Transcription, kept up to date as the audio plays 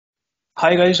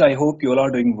Hi guys, I hope you all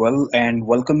are doing well and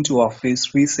welcome to Office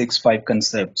 365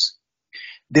 Concepts.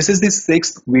 This is the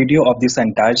sixth video of this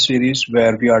entire series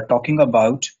where we are talking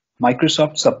about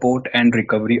Microsoft Support and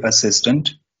Recovery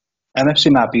Assistant,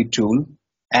 MFCMAPI tool,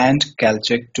 and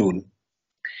CalCheck tool.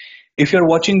 If you're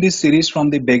watching this series from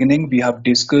the beginning, we have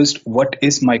discussed what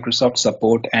is Microsoft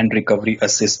Support and Recovery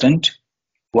Assistant,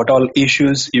 what all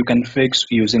issues you can fix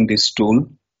using this tool.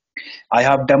 I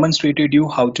have demonstrated you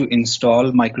how to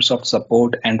install Microsoft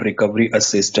Support and Recovery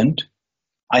Assistant.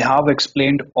 I have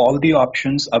explained all the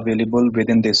options available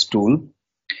within this tool.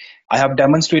 I have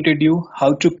demonstrated you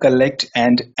how to collect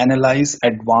and analyze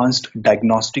advanced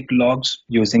diagnostic logs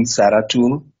using SaRA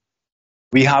tool.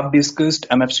 We have discussed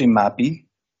MFCMAPI.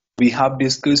 We have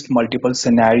discussed multiple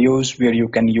scenarios where you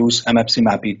can use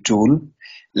MFCMAPI tool,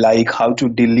 like how to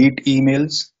delete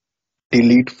emails,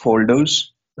 delete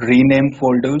folders, rename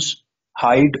folders,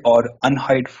 hide or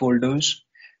unhide folders,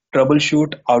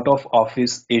 troubleshoot out of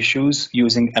office issues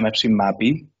using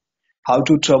MFCMAPI, how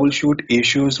to troubleshoot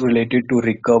issues related to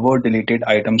recover deleted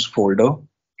items folder,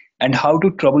 and how to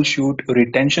troubleshoot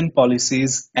retention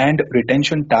policies and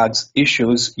retention tags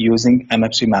issues using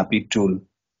MFCMAPI tool.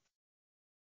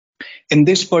 In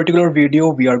this particular video,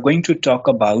 we are going to talk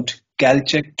about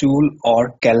CalCheck tool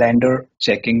or calendar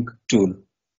checking tool.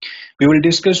 We will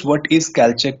discuss what is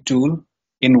CalCheck tool,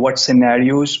 in what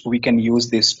scenarios we can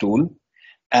use this tool,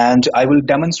 and I will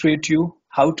demonstrate you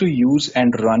how to use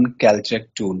and run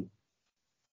CalCheck tool.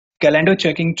 Calendar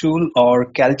checking tool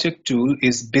or CalCheck tool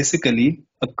is basically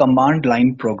a command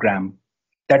line program.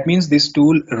 That means this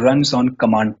tool runs on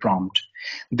command prompt.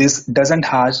 This doesn't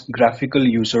have graphical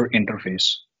user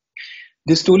interface.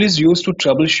 This tool is used to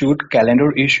troubleshoot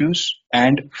calendar issues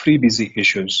and free busy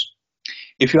issues.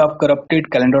 If you have corrupted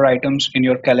calendar items in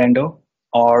your calendar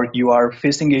or you are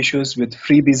facing issues with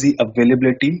free busy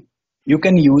availability, you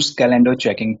can use calendar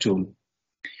checking tool.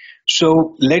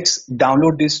 So let's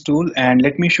download this tool and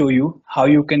let me show you how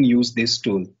you can use this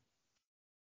tool.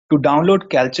 To download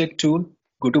CalCheck tool,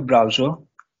 go to browser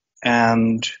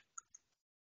and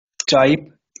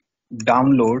type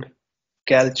download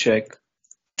CalCheck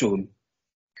tool.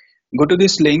 Go to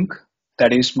this link,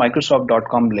 that is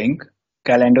Microsoft.com link,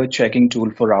 calendar checking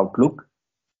tool for Outlook.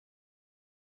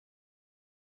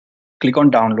 Click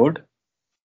on download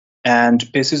and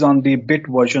this is on the bit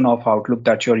version of Outlook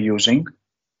that you're using.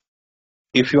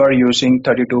 If you are using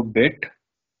 32-bit,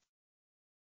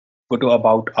 go to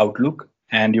About Outlook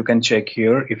and you can check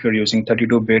here if you're using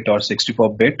 32-bit or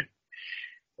 64-bit.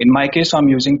 In my case, I'm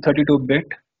using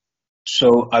 32-bit,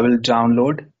 so I will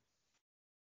download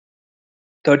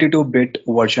 32-bit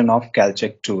version of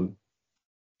CalCheck tool.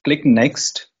 Click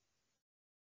Next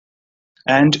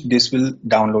and this will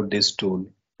download this tool.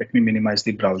 Let me minimize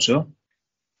the browser.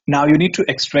 Now you need to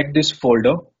extract this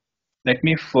folder. Let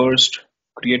me first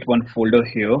create one folder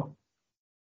here.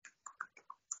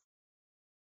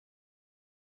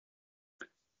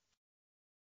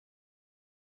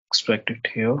 Extract it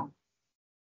here.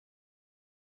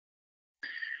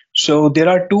 So there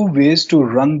are two ways to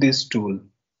run this tool.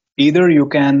 Either you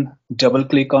can double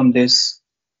click on this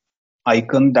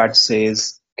icon that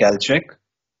says CalCheck,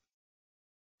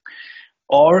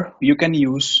 or you can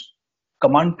use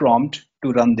command prompt to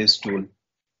run this tool.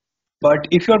 But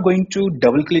if you're going to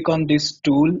double click on this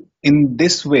tool in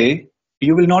this way,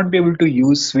 you will not be able to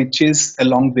use switches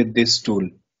along with this tool.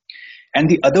 And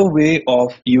the other way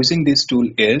of using this tool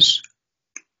is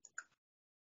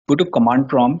go to command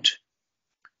prompt.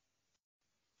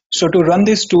 So to run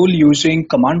this tool using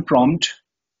command prompt,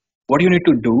 what you need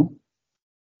to do,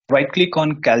 right click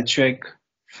on CalCheck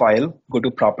file, go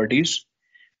to properties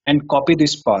and copy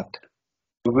this path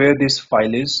where this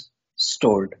file is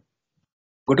stored.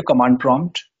 Go to command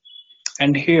prompt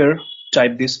and here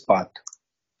type this path.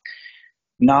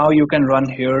 Now you can run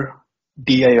here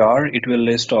dir, it will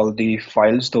list all the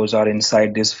files, those are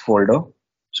inside this folder.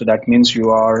 So that means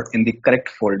you are in the correct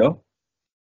folder.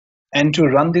 And to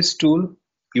run this tool,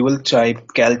 you will type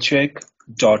calcheck.exe.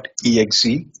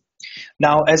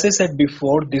 Now, as I said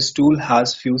before, this tool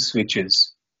has few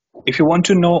switches. If you want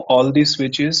to know all these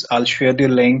switches, I'll share the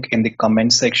link in the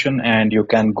comment section and you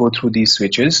can go through these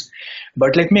switches.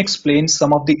 But let me explain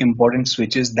some of the important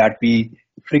switches that we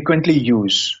frequently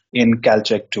use in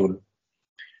CalCheck tool.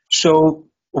 So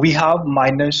we have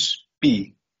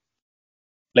 -p,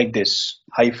 like this,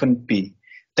 -p,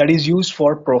 that is used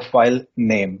for profile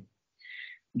name.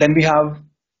 Then we have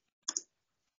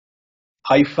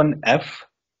 -f.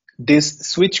 This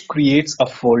switch creates a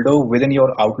folder within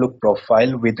your Outlook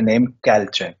profile with the name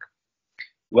CalCheck.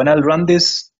 When I'll run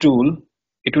this tool,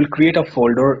 it will create a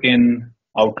folder in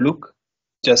Outlook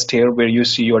just here where you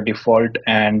see your default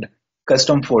and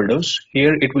custom folders.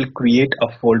 Here it will create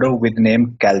a folder with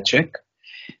name CalCheck,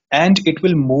 and it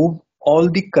will move all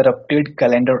the corrupted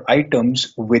calendar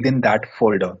items within that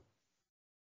folder.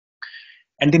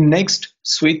 And the next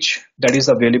switch that is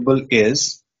available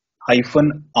is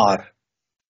 -R.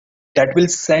 That will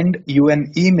send you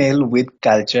an email with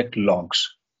CalCheck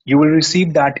logs. You will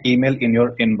receive that email in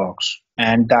your inbox,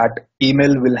 and that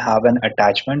email will have an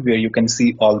attachment where you can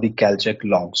see all the CalCheck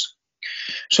logs.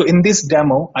 So in this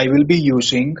demo, I will be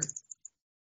using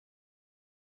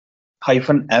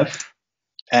 -F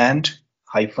and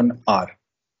 -R.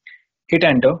 Hit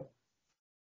enter.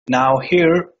 Now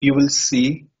here you will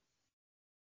see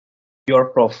your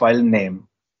profile name.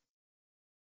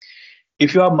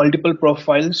 If you have multiple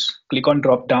profiles, click on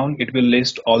drop down. It will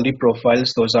list all the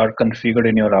profiles those are configured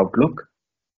in your Outlook.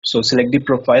 So select the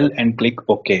profile and click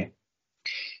OK.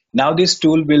 Now this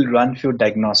tool will run few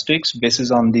diagnostics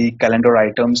based on the calendar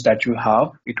items that you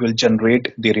have. It will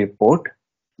generate the report.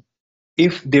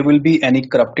 If there will be any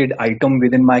corrupted item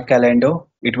within my calendar,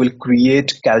 it will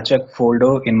create CalCheck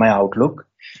folder in my Outlook.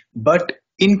 But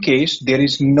in case there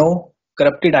is no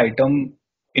corrupted item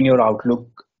in your Outlook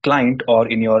client or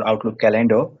in your Outlook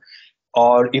calendar,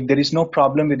 or if there is no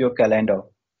problem with your calendar,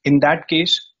 in that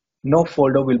case, no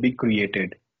folder will be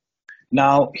created.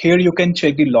 Now here you can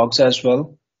check the logs as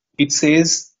well. It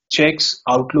says checks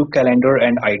Outlook calendar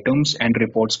and items and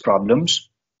reports problems.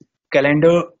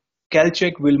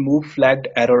 CalCheck will move flagged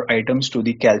error items to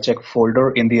the CalCheck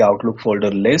folder in the Outlook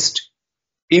folder list.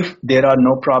 If there are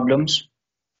no problems,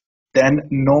 then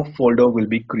no folder will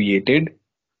be created.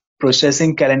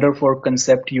 Processing calendar for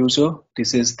concept user.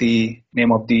 This is the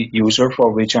name of the user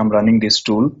for which I'm running this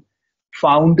tool.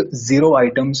 Found 0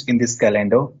 items in this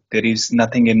calendar. There is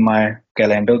nothing in my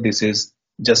calendar. This is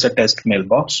just a test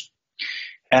mailbox.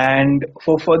 And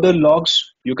for further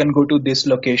logs, you can go to this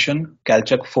location,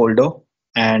 CalCheck folder,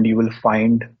 and you will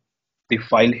find the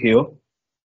file here.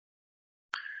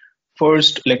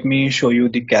 First, let me show you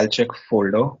the CalCheck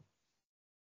folder.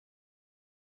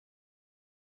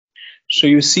 So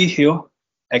you see here,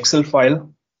 Excel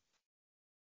file.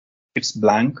 It's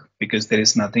blank because there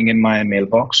is nothing in my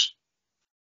mailbox.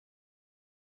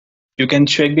 You can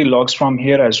check the logs from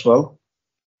here as well.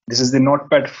 This is the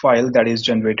notepad file that is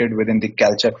generated within the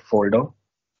CalCheck folder.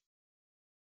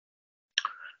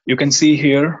 You can see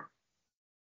here,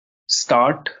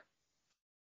 start,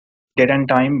 date and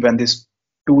time when this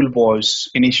tool was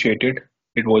initiated,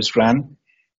 it was ran.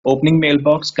 Opening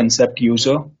mailbox, concept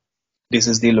user. This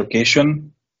is the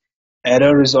location.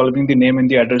 Error resolving the name in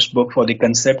the address book for the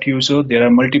concept user. There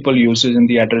are multiple users in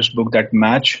the address book that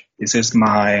match. This is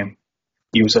my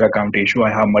user account issue.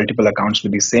 I have multiple accounts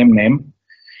with the same name.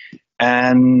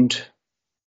 And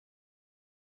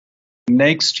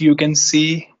next you can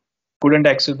see couldn't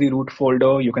access the root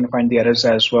folder. You can find the errors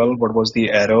as well. What was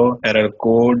the error? Error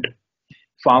code.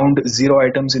 Found 0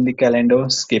 items in the calendar,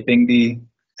 skipping the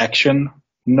action.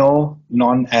 No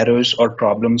non-errors or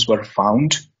problems were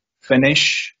found.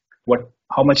 Finish.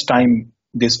 How much time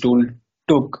this tool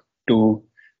took to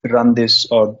run this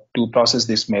or to process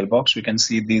this mailbox. We can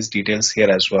see these details here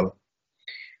as well.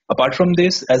 Apart from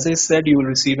this, as I said, you will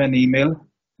receive an email.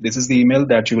 This is the email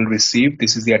that you will receive.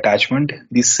 This is the attachment.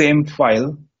 The same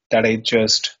file that I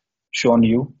just shown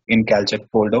you in CalCheck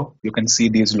folder. You can see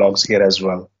these logs here as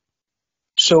well.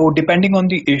 So depending on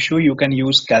the issue, you can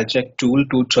use CalCheck tool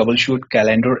to troubleshoot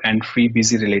calendar and free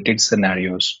busy related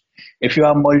scenarios. If you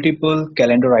have multiple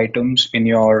calendar items in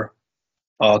your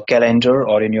calendar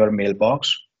or in your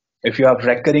mailbox, if you have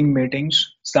recurring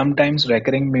meetings, sometimes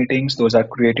recurring meetings, those are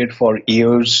created for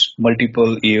years,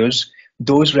 multiple years,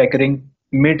 those recurring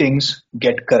meetings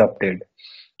get corrupted.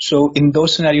 So in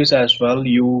those scenarios as well,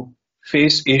 you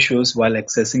face issues while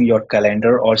accessing your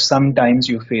calendar, or sometimes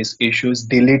you face issues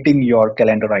deleting your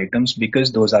calendar items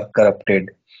because those are corrupted.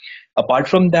 Apart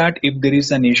from that, if there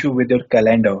is an issue with your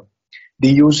calendar,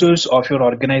 the users of your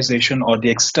organization or the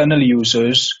external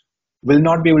users will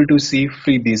not be able to see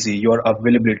free busy, your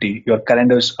availability, your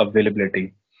calendar's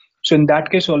availability. So in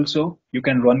that case also, you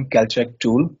can run CalCheck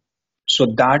tool so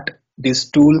that this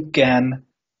tool can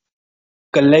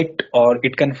collect or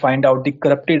it can find out the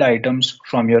corrupted items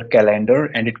from your calendar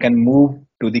and it can move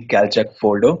to the CalCheck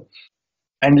folder.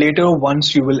 And later,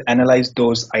 once you will analyze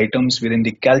those items within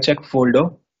the CalCheck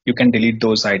folder, you can delete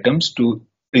those items to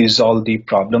resolve the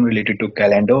problem related to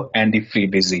calendar and the free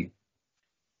busy.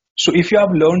 So if you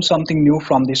have learned something new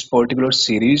from this particular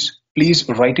series, please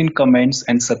write in comments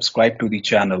and subscribe to the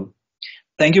channel.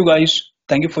 Thank you guys.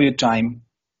 Thank you for your time.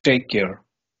 Take care.